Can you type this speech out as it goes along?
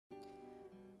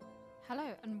Hello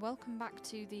and welcome back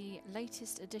to the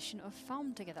latest edition of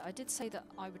Farm Together. I did say that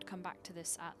I would come back to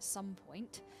this at some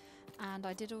point, and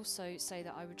I did also say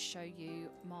that I would show you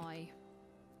my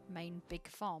main big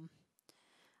farm.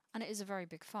 And it is a very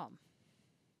big farm.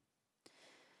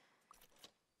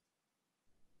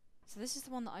 So this is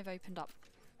the one that I've opened up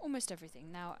almost everything.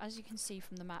 Now, as you can see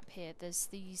from the map here, there's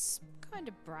these kind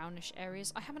of brownish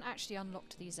areas. I haven't actually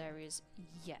unlocked these areas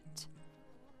yet,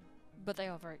 but they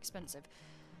are very expensive.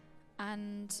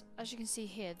 And as you can see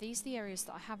here, these are the areas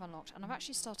that I have unlocked, and I've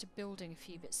actually started building a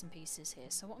few bits and pieces here.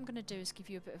 So what I'm going to do is give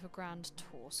you a bit of a grand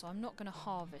tour. So I'm not going to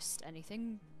harvest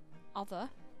anything other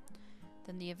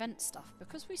than the event stuff,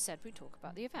 because we said we'd talk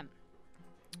about the event.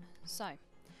 So,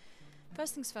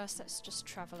 first things first, let's just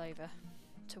travel over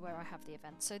to where I have the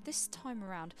event. So this time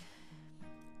around,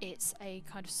 it's a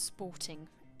kind of sporting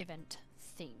event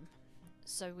theme.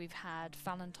 So we've had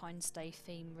Valentine's Day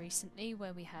theme recently,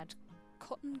 where we had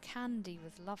cotton candy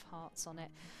with love hearts on it.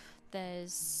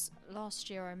 There's last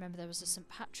year, I remember there was a St.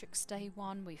 Patrick's Day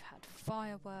one. We've had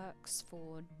fireworks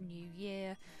for New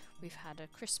Year. We've had a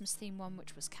Christmas theme one,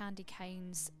 which was candy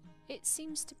canes. It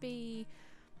seems to be,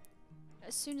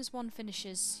 as soon as one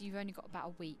finishes, you've only got about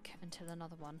a week until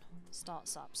another one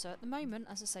starts up. So at the moment,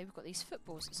 as I say, we've got these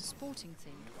footballs. It's a sporting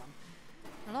themed one.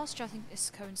 Now last year I think this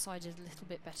coincided a little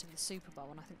bit better with the Super Bowl,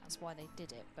 and I think that's why they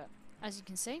did it. But as you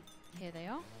can see, here they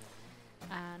are.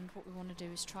 And what we want to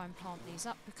do is try and plant these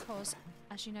up, because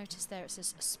as you notice there, it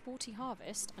says Sporty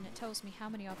Harvest, and it tells me how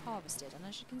many I've harvested. And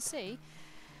as you can see,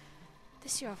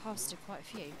 this year I've harvested quite a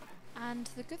few. And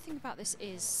the good thing about this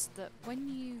is that when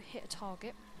you hit a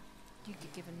target, you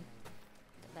get given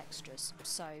little extras.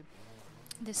 So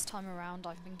this time around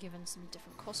I've been given some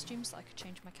different costumes that I could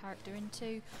change my character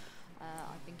into.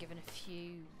 I've been given a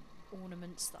few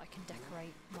ornaments that I can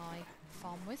decorate my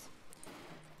farm with.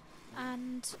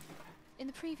 And in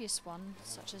the previous one,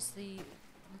 such as the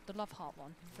Love Heart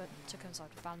one to coincide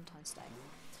with Valentine's Day,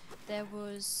 there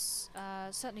was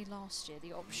certainly last year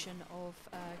the option of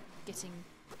getting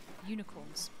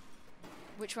unicorns,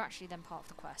 which were actually then part of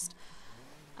the quest.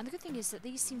 And the good thing is that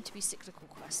these seem to be cyclical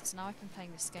quests. Now I've been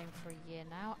playing this game for a year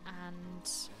now, and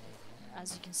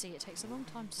as you can see, it takes a long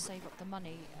time to save up the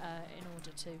money in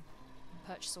order to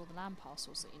purchase all the land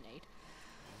parcels that you need.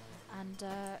 And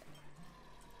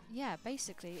yeah,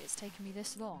 basically it's taken me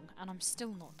this long and I'm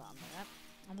still not done with it.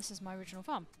 And this is my original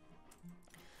farm.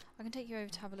 I can take you over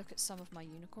to have a look at some of my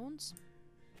unicorns.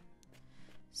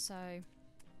 So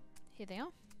here they are.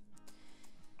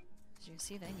 As you can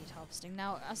see, they need harvesting.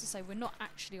 Now, as I say, we're not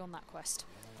actually on that quest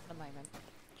at the moment.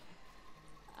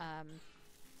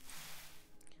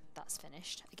 That's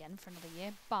finished again for another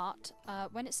year, but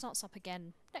when it starts up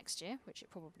again next year, which it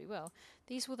probably will,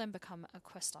 these will then become a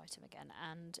quest item again,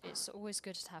 and it's always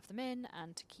good to have them in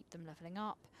and to keep them levelling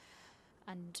up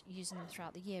and using them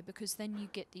throughout the year, because then you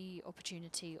get the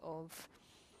opportunity of,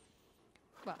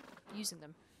 well, using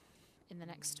them in the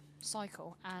next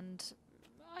cycle. And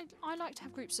I like to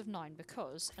have groups of 9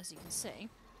 because, as you can see,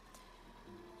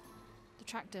 the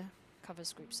tractor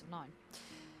covers groups of 9.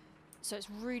 So it's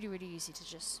really, really easy to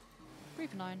just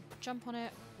group of 9, jump on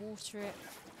it, water it.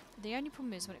 The only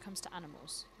problem is when it comes to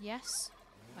animals. Yes,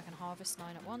 I can harvest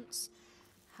 9 at once.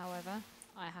 However,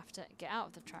 I have to get out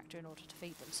of the tractor in order to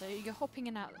feed them. So you're hopping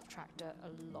in and out of the tractor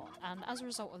a lot. And as a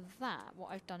result of that,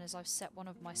 what I've done is I've set one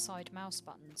of my side mouse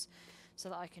buttons so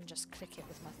that I can just click it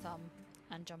with my thumb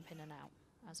and jump in and out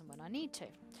as and when I need to.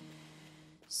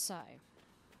 So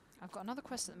I've got another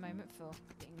quest at the moment for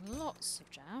getting lots of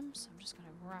jams. I'm just going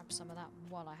to grab some of that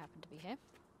while I happen to be here.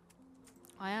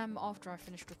 I am, after I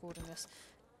finish recording this,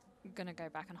 going to go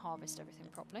back and harvest everything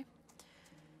properly.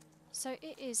 So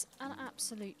it is an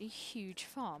absolutely huge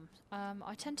farm.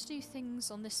 I tend to do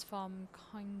things on this farm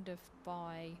kind of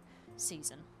by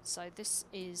season. So this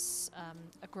is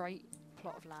a great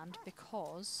plot of land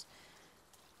because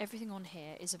everything on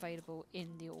here is available in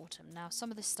the autumn. Now, some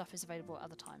of this stuff is available at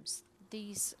other times.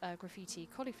 These graffiti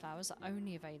cauliflowers are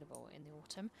only available in the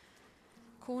autumn.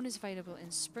 Corn is available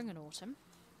in spring and autumn.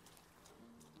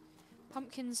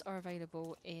 Pumpkins are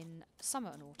available in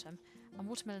summer and autumn. And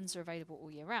watermelons are available all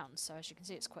year round. So as you can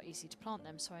see, it's quite easy to plant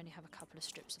them. So I only have a couple of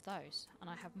strips of those. And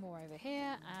I have more over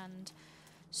here. And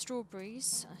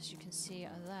strawberries, as you can see,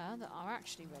 are there that are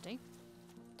actually ready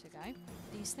to go.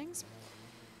 These things.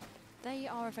 They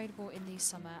are available in the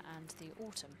summer and the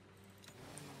autumn.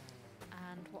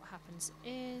 And what happens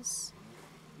is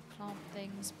you plant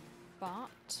things, but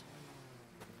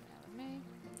bear with me.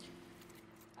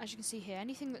 As you can see here,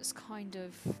 anything that's kind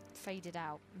of faded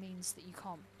out means that you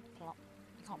can't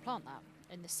plant that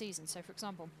in this season. So, for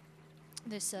example,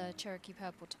 this Cherokee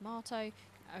purple tomato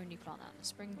only plant that in the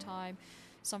springtime.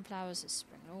 Sunflowers is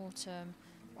spring and autumn.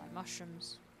 White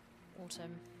mushrooms,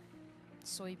 autumn.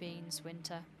 Soybeans,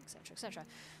 winter, etc., etc.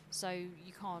 So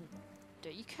you can't do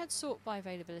it. You could sort by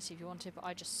availability if you wanted, but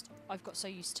I've got so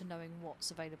used to knowing what's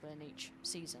available in each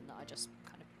season that I just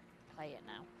kind of play it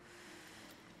now.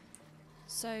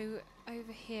 So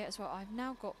over here as well, I've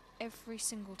now got every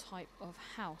single type of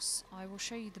house. I will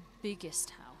show you the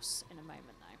biggest house in a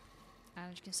moment though.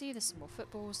 And you can see there's some more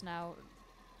footballs. Now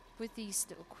with these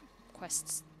little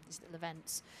quests, these little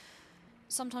events,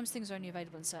 sometimes things are only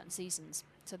available in certain seasons.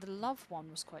 So the love one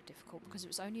was quite difficult because it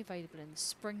was only available in the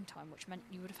springtime, which meant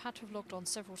you would have had to have logged on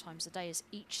several times a day as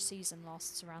each season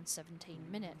lasts around 17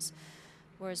 minutes.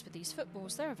 Whereas with these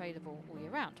footballs, they're available all year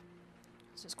round.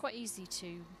 So it's quite easy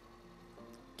to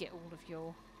hit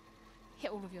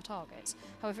all of your targets.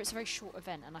 However, it's a very short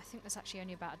event, and I think there's actually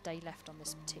only about a day left on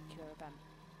this particular event.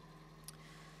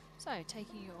 So,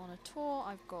 taking you on a tour,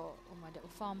 I've got all my little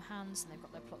farm hands, and they've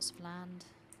got their plots of land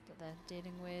that they're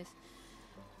dealing with.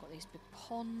 I've got these big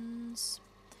ponds.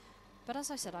 But as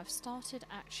I said, I've started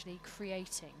actually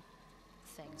creating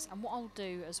things. And what I'll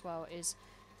do as well is,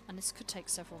 and this could take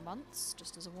several months,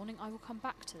 just as a warning, I will come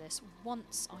back to this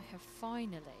once I have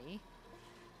finally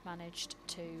managed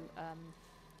to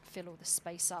fill all the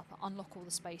space up, unlock all the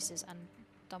spaces, and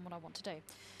done what I want to do.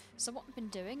 So what I've been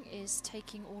doing is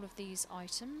taking all of these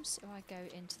items. If I go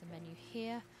into the menu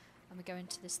here, and we go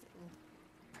into this little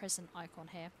present icon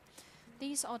here,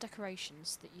 these are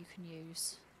decorations that you can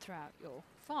use throughout your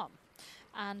farm.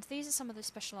 And these are some of the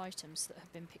special items that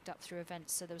have been picked up through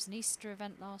events. So there was an Easter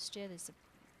event last year, there's the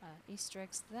Easter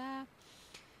eggs there,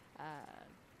 a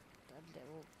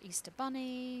little Easter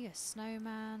bunny, a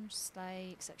snowman,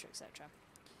 sleigh, etc., etc.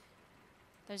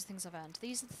 Those are things I've earned.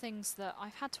 These are the things that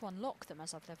I've had to unlock them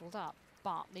as I've leveled up,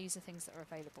 but these are things that are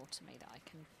available to me that I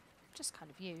can just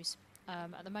kind of use.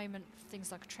 At the moment,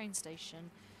 things like a train station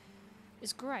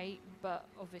is great, but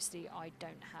obviously I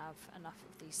don't have enough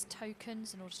of these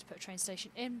tokens in order to put a train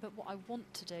station in, but what I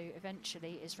want to do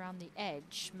eventually is round the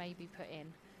edge maybe put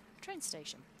in a train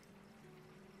station.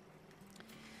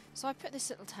 So I put this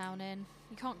little town in.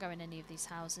 You can't go in any of these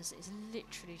houses, it's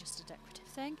literally just a decorative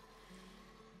thing.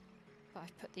 But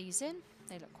I've put these in,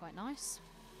 they look quite nice.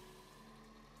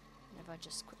 And if I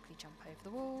just quickly jump over the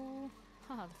wall,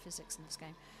 haha, the physics in this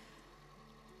game.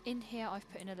 In here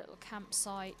I've put in a little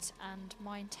campsite, and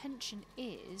my intention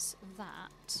is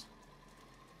that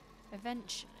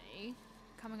eventually,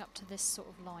 coming up to this sort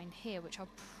of line here, which I'll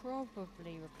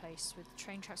probably replace with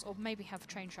train tracks, or maybe have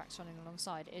train tracks running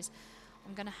alongside, is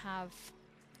I'm going to have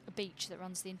a beach that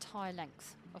runs the entire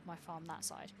length of my farm that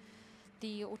side.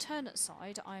 The alternate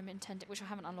side I'm intending, which I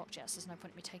haven't unlocked yet, so there's no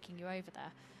point in me taking you over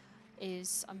there,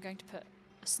 is I'm going to put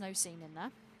a snow scene in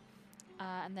there.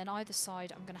 And then either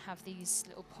side I'm going to have these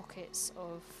little pockets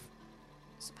of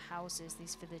sort of houses,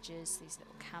 these villages, these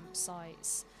little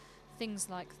campsites, things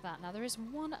like that. Now there is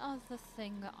one other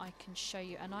thing that I can show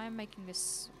you, and I am making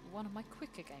this one of my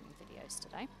quicker gaming videos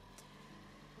today.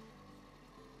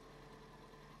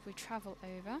 If we travel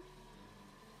over,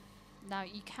 now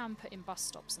you can put in bus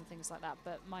stops and things like that,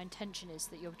 but my intention is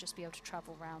that you'll just be able to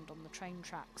travel around on the train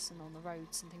tracks and on the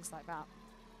roads and things like that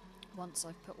once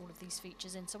I've put all of these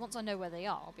features in. So once I know where they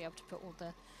are, I'll be able to put all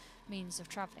the means of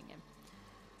travelling in.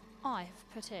 I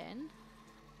have put in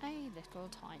a little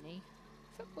tiny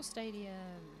football stadium.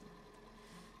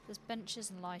 There's benches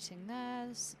and lighting there,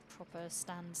 there's proper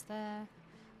stands there.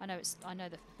 I know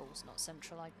the football's not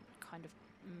central, I kind of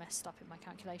messed up in my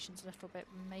calculations a little bit.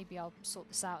 Maybe I'll sort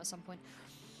this out at some point.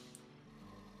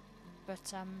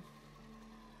 But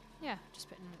yeah, just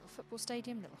put in a little football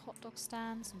stadium, little hot dog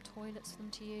stand, some toilets for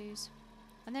them to use.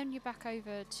 And then you're back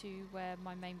over to where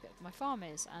my main bit of my farm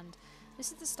is, and this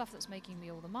is the stuff that's making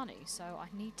me all the money, so I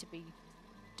need to be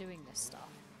doing this stuff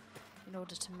in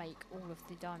order to make all of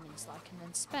the diamonds that I can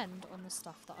then spend on the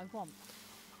stuff that I want.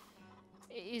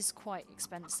 It is quite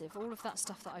expensive. All of that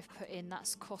stuff that I've put in,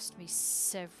 that's cost me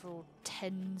several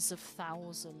tens of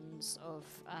thousands of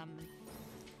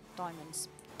diamonds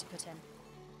to put in.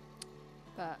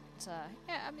 But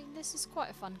yeah, I mean, this is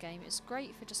quite a fun game. It's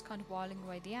great for just kind of whiling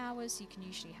away the hours. You can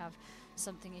usually have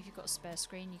something, if you've got a spare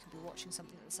screen, you can be watching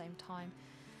something at the same time.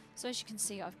 So as you can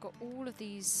see, I've got all of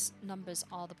these numbers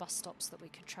are the bus stops that we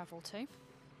could travel to.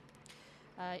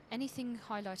 Anything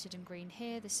highlighted in green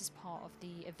here, this is part of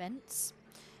the events.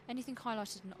 Anything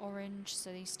highlighted in orange,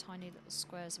 so these tiny little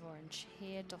squares of orange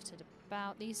here dotted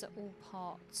about, these are all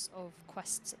parts of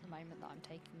quests at the moment that I'm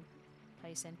taking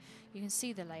place in. You can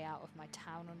see the layout of my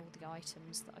town and all the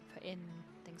items that I put in,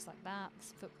 things like that.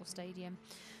 This football stadium.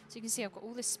 So you can see I've got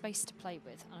all this space to play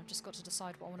with, and I've just got to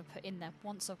decide what I want to put in there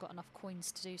once I've got enough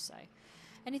coins to do so.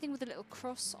 Anything with a little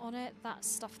cross on it, that's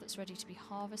stuff that's ready to be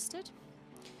harvested.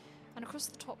 And across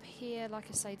the top here, like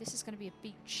I say, this is going to be a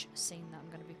beach scene that I'm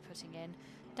going to be putting in.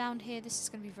 Down here, this is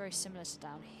going to be very similar to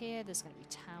down here. There's going to be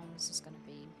towns, there's going to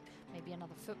be maybe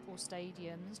another football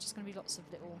stadium. There's just going to be lots of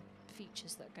little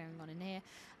features that are going on in here.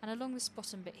 And along this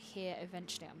bottom bit here,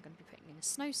 eventually I'm going to be putting in a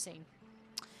snow scene.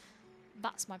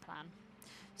 That's my plan.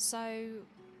 So,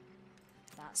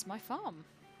 that's my farm,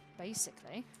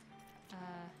 basically.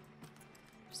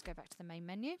 Just go back to the main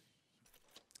menu.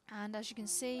 And as you can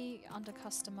see, under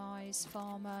Customise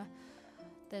Farmer,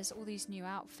 there's all these new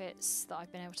outfits that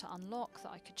I've been able to unlock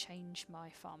that I could change my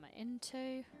farmer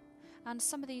into. And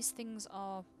some of these things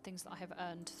are things that I have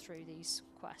earned through these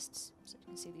quests. So you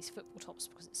can see these football tops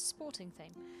because it's a sporting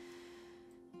theme.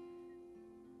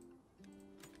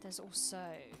 There's also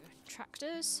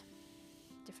tractors,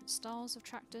 different styles of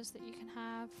tractors that you can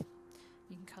have.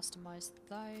 You can customise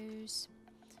those.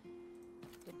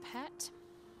 Your pet.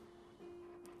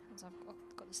 As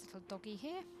I've got this little doggy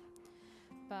here.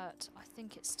 But I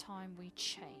think it's time we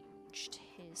changed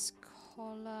his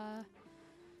collar.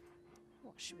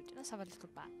 What should we do? Let's have a little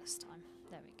bat this time.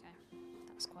 There we go.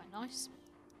 That's quite nice.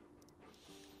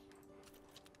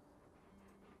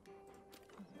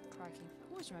 Oh, crikey.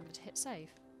 Always remember to hit save.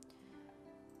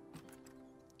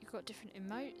 You've got different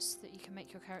emotes that you can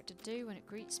make your character do when it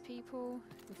greets people.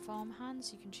 With farm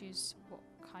hands, you can choose what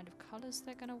kind of colours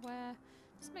they're going to wear.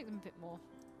 Let's make them a bit more.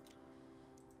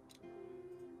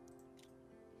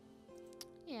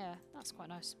 Yeah, that's quite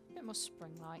nice. A bit more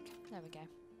spring-like. There we go.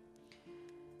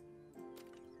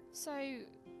 So,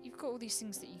 you've got all these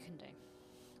things that you can do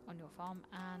on your farm,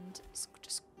 and it's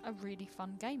just a really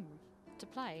fun game to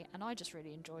play. And I just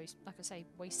really enjoy, like I say,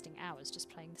 wasting hours just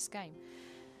playing this game.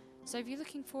 So if you're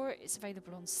looking for it, it's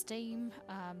available on Steam.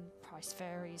 Price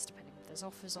varies depending if there's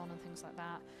offers on and things like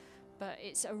that. But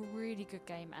it's a really good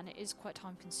game, and it is quite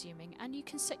time consuming. And you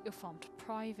can set your farm to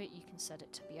private, you can set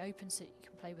it to be open so that you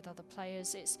can play with other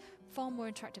players. It's far more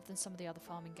interactive than some of the other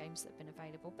farming games that have been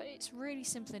available, but it's really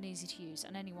simple and easy to use,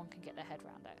 and anyone can get their head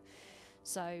around it.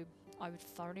 So I would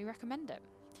thoroughly recommend it.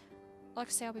 Like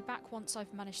I say, I'll be back once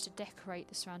I've managed to decorate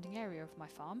the surrounding area of my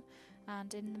farm,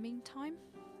 and in the meantime,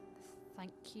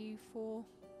 thank you for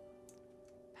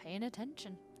paying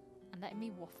attention and letting me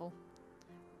waffle.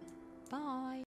 Bye!